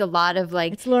is a lot of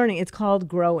it's learning. It's called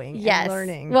growing. Yes. And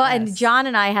learning. Well, and John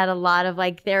and I had a lot of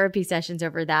therapy sessions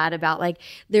over that, about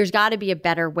there's got to be a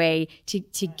better way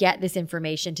to get this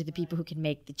information to the people who can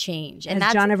make the change. And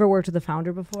has John ever worked with the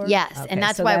founder before? Yes. Okay, and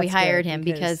that's why we hired him,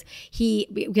 because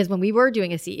when we were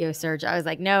doing a CEO search, I was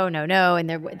like, no,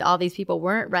 and all these people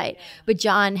weren't right. But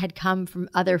John had come from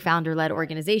other founder-led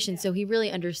organizations, so he really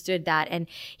understood that. And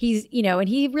he's, and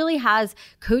he really has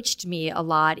coached me a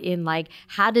lot in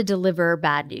how to deliver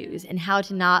bad news, and how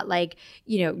to not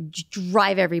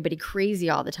drive everybody crazy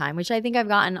all the time, which I think I've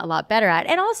gotten a lot better at.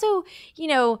 And also,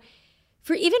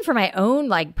 for my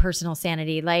own personal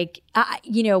sanity,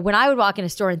 when I would walk in a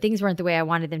store and things weren't the way I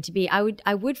wanted them to be, I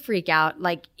would freak out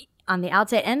on the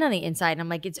outside and on the inside. And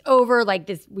I'm it's over,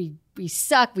 this, we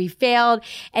suck, we failed.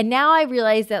 And now I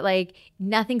realize that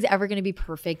nothing's ever going to be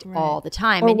perfect all the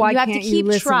time. Or and why you have can't to keep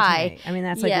you listen try. To me? I mean,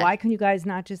 that's why can you guys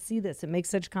not just see this? It makes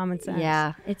such common sense.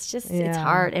 Yeah. It's just, it's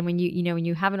hard. And when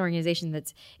you have an organization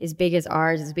that's as big as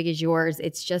ours, as big as yours,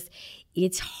 it's just,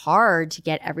 it's hard to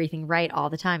get everything right all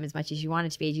the time as much as you want it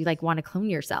to be. You like want to clone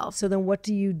yourself. So then what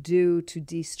do you do to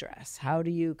de-stress? How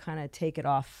do you kind of take it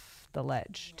off the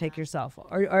ledge, take yourself,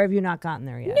 or have you not gotten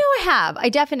there yet? No, I have. I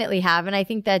definitely have. And I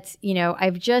think that's,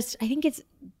 I think it's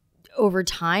over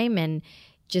time and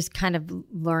just kind of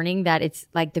learning that it's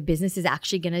like the business is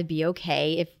actually going to be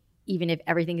okay even if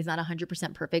everything is not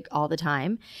 100% perfect all the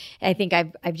time. I think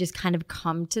I've just kind of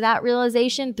come to that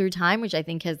realization through time, which I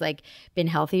think has like been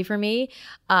healthy for me.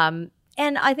 And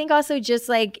I think also just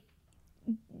like,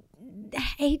 I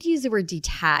hate to use the word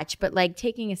detach, but like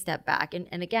taking a step back and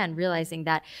again, realizing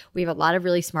that we have a lot of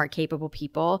really smart, capable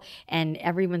people and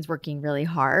everyone's working really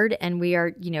hard and we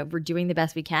are, we're doing the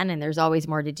best we can and there's always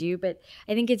more to do. But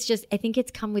I think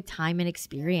it's come with time and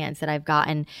experience that I've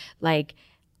gotten like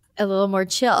a little more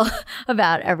chill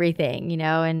about everything,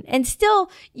 and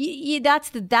still that's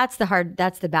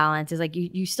the balance is like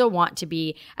you still want to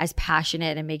be as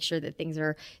passionate and make sure that things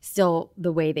are still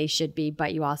the way they should be,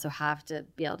 but you also have to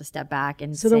be able to step back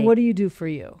and then what do you do for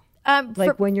you?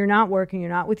 When you're not working, you're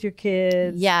not with your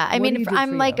kids. Yeah. I mean,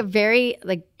 I'm like a very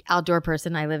like outdoor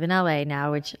person. I live in LA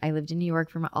now, which I lived in New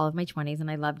York for all of my 20s and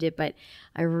I loved it, but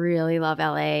I really love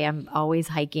LA. I'm always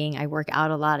hiking. I work out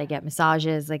a lot. I get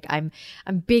massages. Like I'm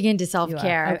big into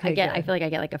self-care. Okay, I feel like I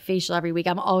get like a facial every week.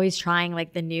 I'm always trying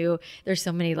like there's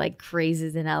so many like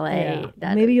crazes in LA.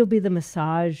 Yeah. Maybe you'll be the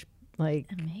massage.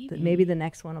 Maybe the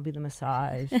next one will be the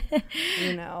massage.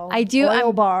 I do.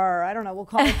 Oil bar. I don't know. We'll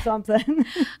call it something.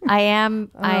 I am.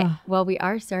 Well, we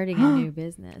are starting a new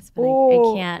business, but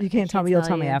I can't. You can't tell me. You'll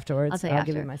tell me afterwards. I'll tell you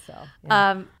after. Give you myself.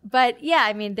 Yeah. But yeah,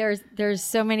 I mean, there's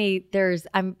so many.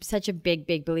 I'm such a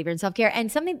big believer in self-care,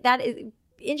 and something that is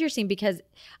interesting because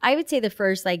I would say the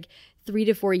first 3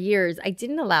 to 4 years, I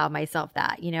didn't allow myself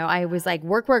that. I was like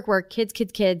work,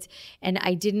 kids, and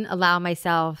I didn't allow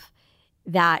myself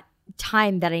that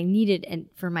time that I needed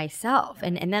for myself.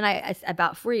 And then I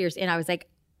about 4 years in, I was like,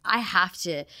 I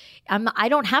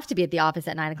don't have to be at the office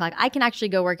at 9 o'clock. I can actually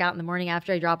go work out in the morning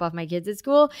after I drop off my kids at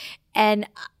school. And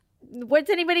what's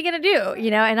anybody going to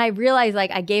do? And I realized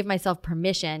I gave myself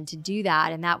permission to do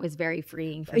that. And that was very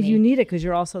freeing for me. You need it because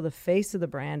you're also the face of the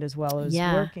brand as well as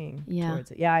working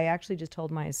towards it. Yeah. I actually just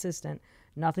told my assistant,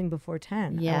 nothing before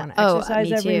 10. Yeah. I want to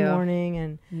exercise every morning,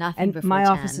 and nothing before my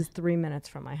 10. office is 3 minutes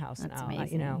from my house. That's now.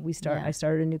 amazing. I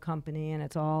started a new company, and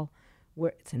it's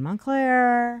in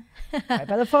Montclair, right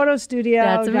by the photo studio.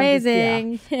 That's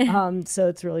amazing. So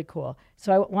it's really cool.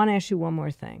 So I want to ask you one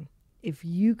more thing. If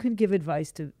you could give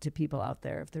advice to people out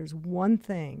there, if there's one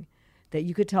thing that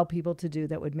you could tell people to do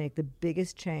that would make the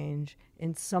biggest change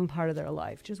in some part of their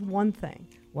life, just one thing,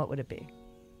 what would it be?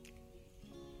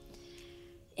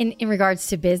 In regards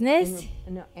to business?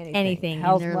 Anything.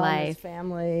 Health, in their wellness, life,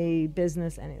 family,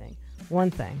 business, anything. One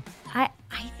thing. I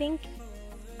think,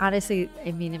 honestly,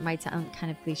 I mean, it might sound kind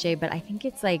of cliche, but I think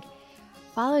it's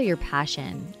follow your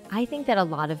passion. I think that a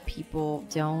lot of people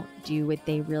don't do what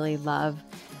they really love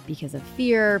because of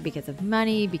fear, because of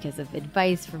money, because of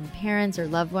advice from parents or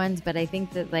loved ones. But I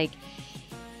think that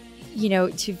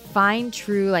to find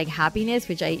true happiness,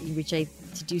 which to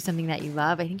do something that you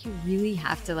love, I think you really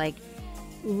have to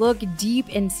look deep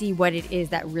and see what it is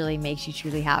that really makes you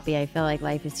truly happy. I feel like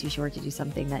life is too short to do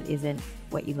something that isn't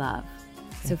what you love.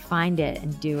 So find it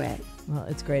and do it. Well,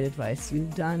 it's great advice.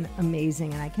 You've done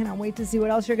amazing, and I cannot wait to see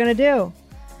what else you're going to do.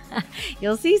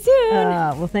 You'll see soon.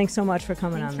 Well, thanks so much for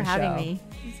coming on the show. Thanks for having me.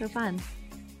 It was so fun.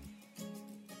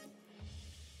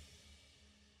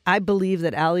 I believe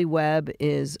that Alli Webb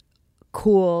is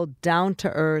cool,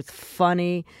 down-to-earth,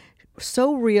 funny,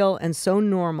 so real and so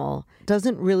normal,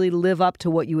 doesn't really live up to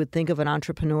what you would think of an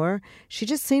entrepreneur. She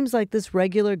just seems like this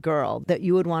regular girl that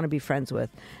you would want to be friends with.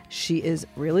 She is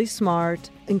really smart,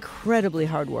 incredibly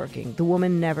hardworking. The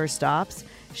woman never stops.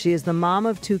 She is the mom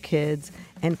of 2 kids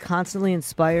and constantly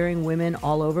inspiring women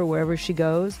all over wherever she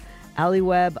goes. Alli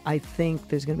Webb, I think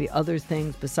there's going to be other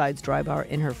things besides Dry Bar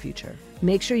in her future.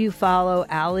 Make sure you follow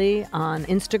Alli on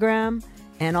Instagram.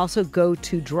 And also go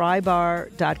to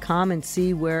drybar.com and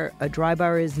see where a Dry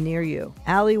Bar is near you.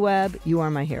 Alli Webb, you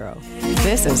are my hero.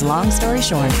 This is Long Story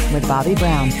Short with Bobby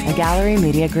Brown, a Gallery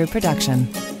Media Group production.